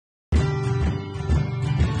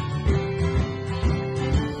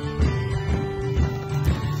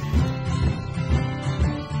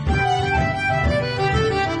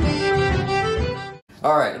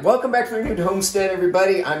All right, welcome back to the Renewed Homestead,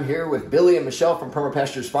 everybody. I'm here with Billy and Michelle from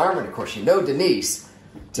Permapastures Farm, and of course you know Denise.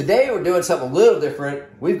 Today we're doing something a little different.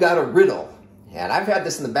 We've got a riddle, and I've had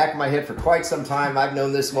this in the back of my head for quite some time. I've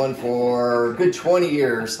known this one for a good 20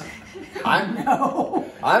 years. I'm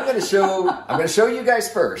going to show you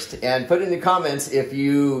guys first, and put in the comments if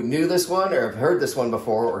you knew this one or have heard this one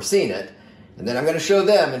before or seen it, and then I'm going to show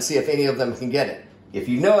them and see if any of them can get it. If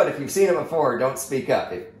you know it, if you've seen it before, don't speak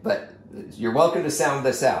up. But you're welcome to sound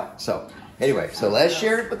this out. So anyway, so let's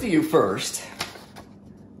share it with you first.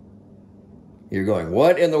 You're going,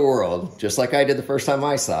 what in the world? Just like I did the first time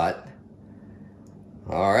I saw it.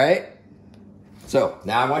 All right. So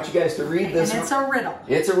now I want you guys to read this. And it's a riddle.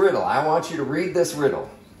 It's a riddle. I want you to read this riddle.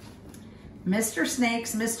 Mr.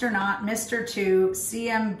 Snakes, Mr. Not, Mr. 2,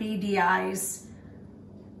 CMBDIs,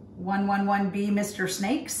 111B, Mr.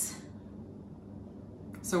 Snakes.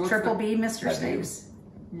 So what's Triple B, Mr. Snakes.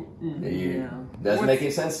 Doesn't make any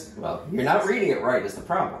sense? Well, you're not reading it right is the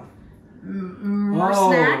problem. Mer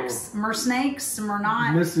snacks, mer snakes, mer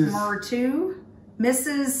not, mer 2,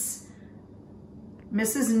 Mrs.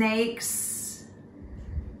 Nakes,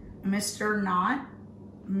 Mr. Not,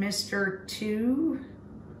 Mr. 2,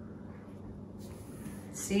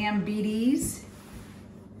 CMBDs.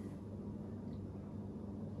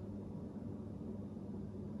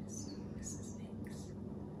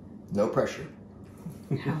 No pressure.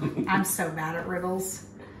 I'm so bad at riddles.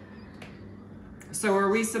 So are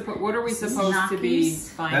we what are we supposed to be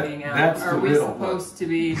finding out? That's are we supposed to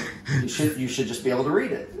be? You should just be able to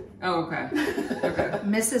read it. Oh, okay. Okay.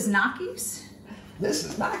 Mrs. Knockies?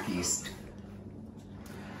 Mrs. Knockies.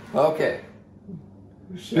 Okay.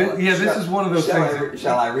 This is one of those things.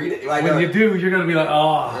 Shall I read it? When you do, you're going to be like,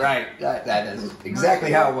 oh. Right. That is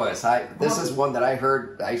exactly how it was. This is one that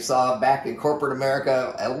I saw back in corporate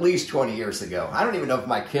America at least 20 years ago. I don't even know if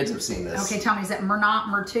my kids have seen this. Okay, tell me, is it mer not,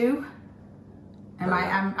 mer 2?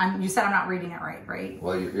 You said I'm not reading it right?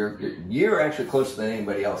 Well, you're actually closer than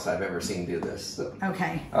anybody else I've ever seen do this. So.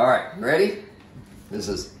 Okay. All right, ready? This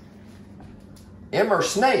is M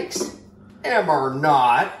snakes, M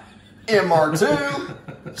not, MR2,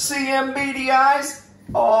 CMBDIs,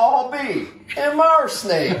 all B, MR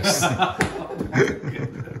snakes.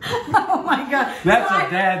 Oh my God. That's a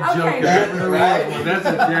dad joke. Right? That's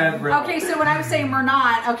a dad riddle. Okay, so when I was saying mer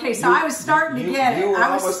not, okay, so I was starting to get it. You were I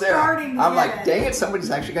was almost starting there. to I'm get like, it. dang it, somebody's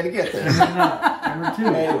actually going to get this. Number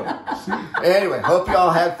 2. Anyway, hope you all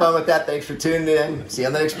had fun with that. Thanks for tuning in. See you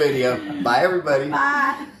on the next video. Bye, everybody.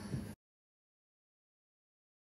 Bye.